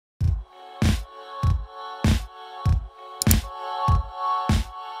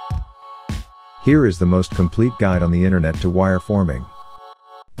Here is the most complete guide on the internet to wire forming.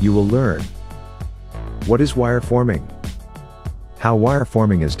 You will learn: what is wire forming, how wire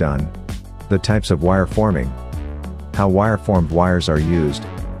forming is done, the types of wire forming, how wire-formed wires are used,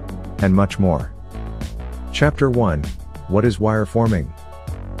 and much more. Chapter 1: What is wire forming?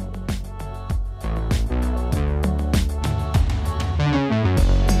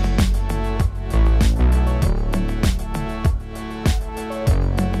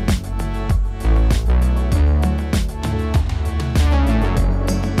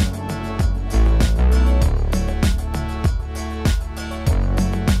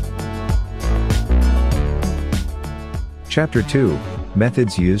 Chapter 2: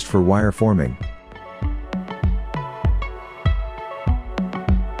 Methods used for wire forming.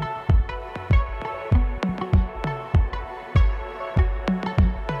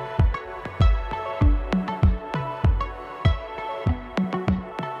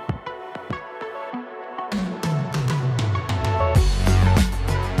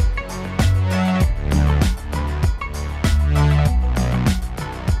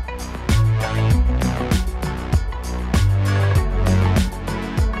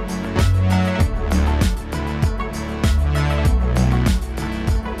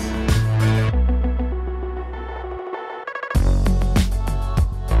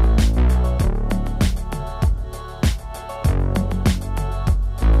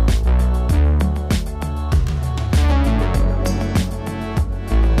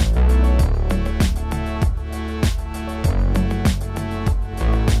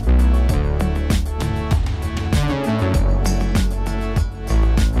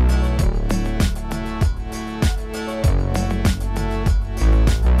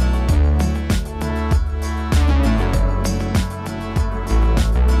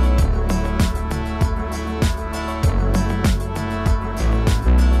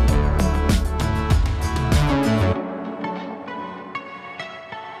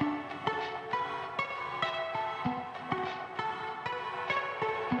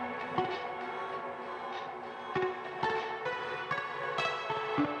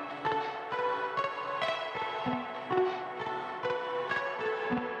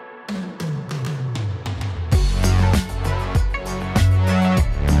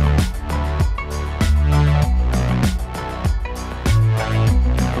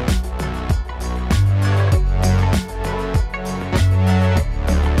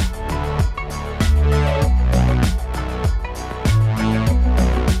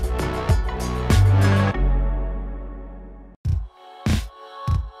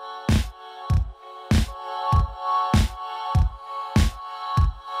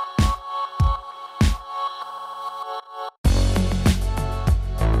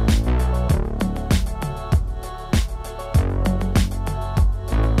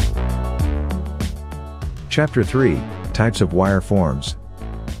 Chapter 3: Types of wire forms.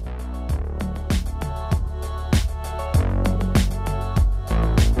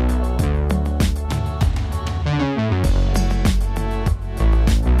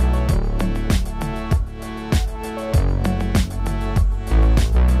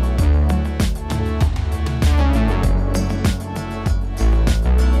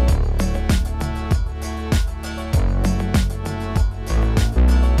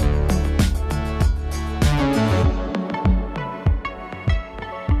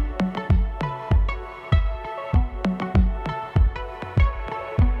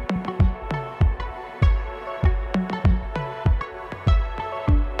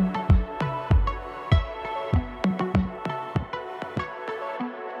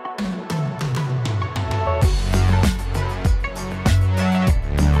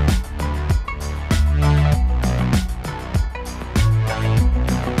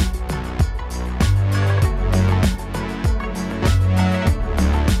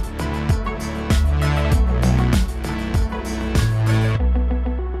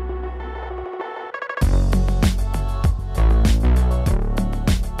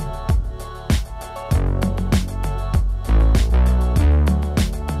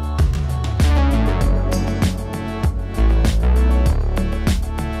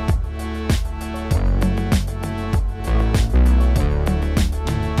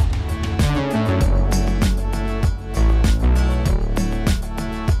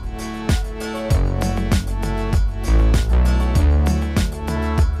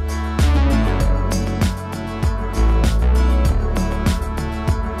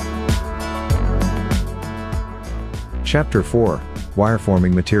 Chapter 4: Wire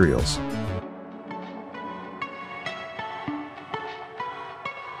forming materials.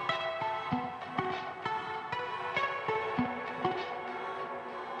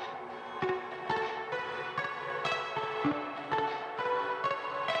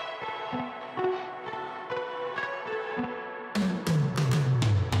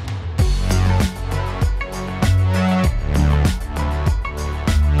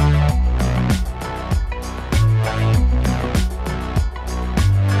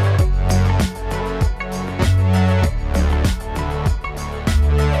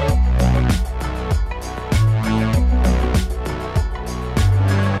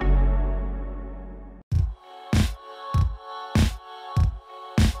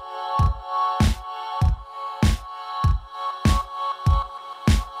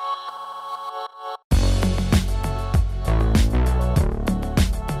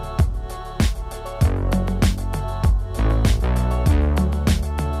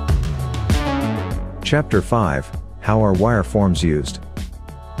 Chapter 5, How are wire forms used?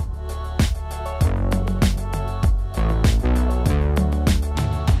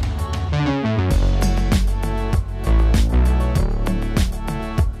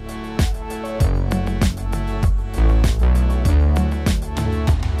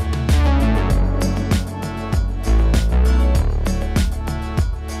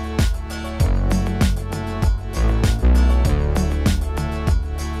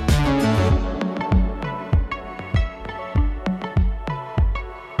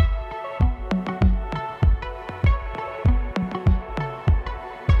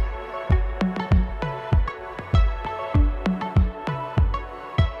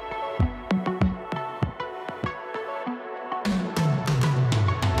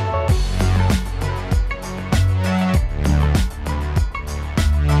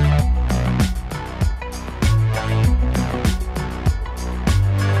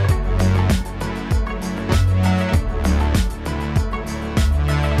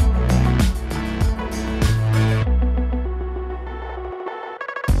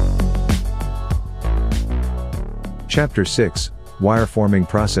 Chapter 6, Wire forming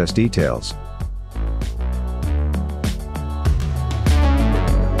process details.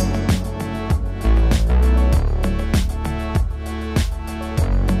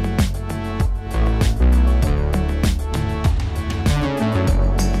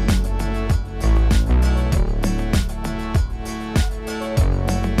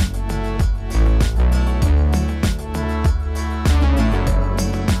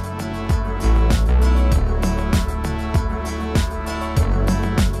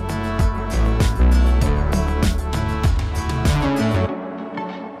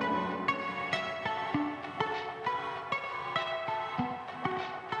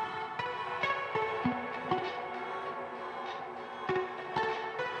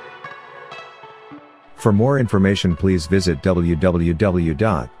 For more information, please visit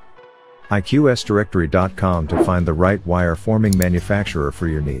www.iqsdirectory.com to find the right wire forming manufacturer for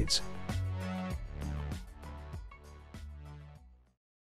your needs.